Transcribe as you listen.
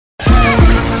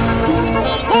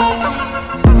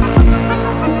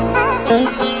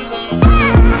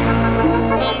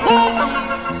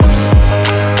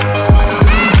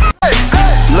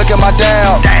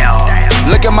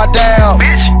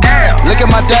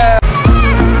on my dad.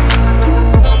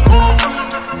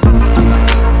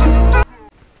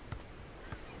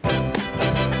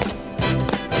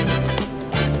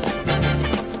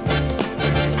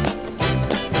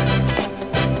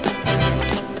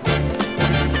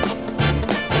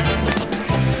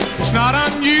 It's not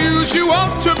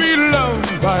unusual to be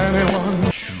loved by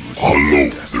anyone. Hello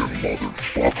there,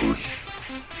 motherfuckers.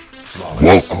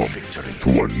 Welcome to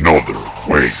another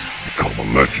way to become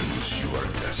a legend.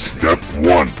 Step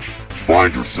 1.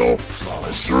 Find yourself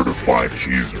a certified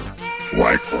cheeser,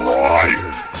 like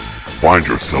Ryan. Find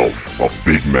yourself a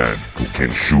big man who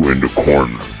can shoot in the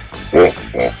corner.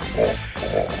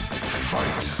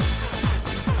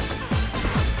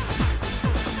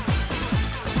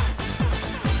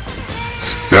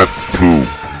 Step 2.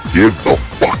 Give the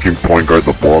fucking point guard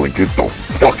the ball and get the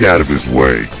fuck out of his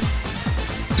way.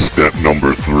 Step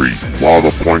number 3. While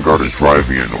the point guard is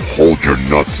driving in, hold your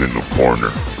nuts in the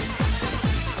corner.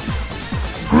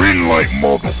 Green light,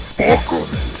 motherfucker.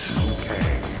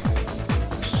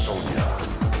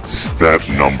 Step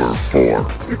number 4.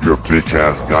 If your bitch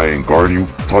ass guy ain't guarding you,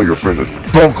 tell your friend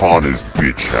to dunk on his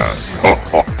bitch ass.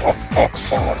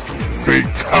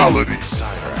 Fatality.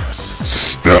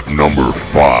 Step number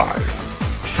 5.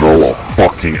 Throw a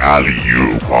fucking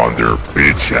alley-oop on their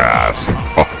bitch ass.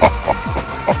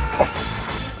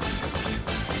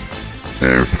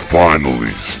 And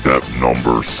finally, step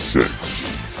number 6.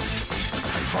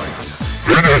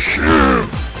 Finish him!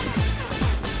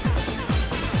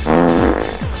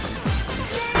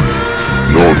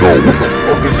 No, what the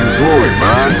fuck is he doing,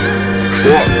 man?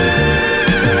 Fuck!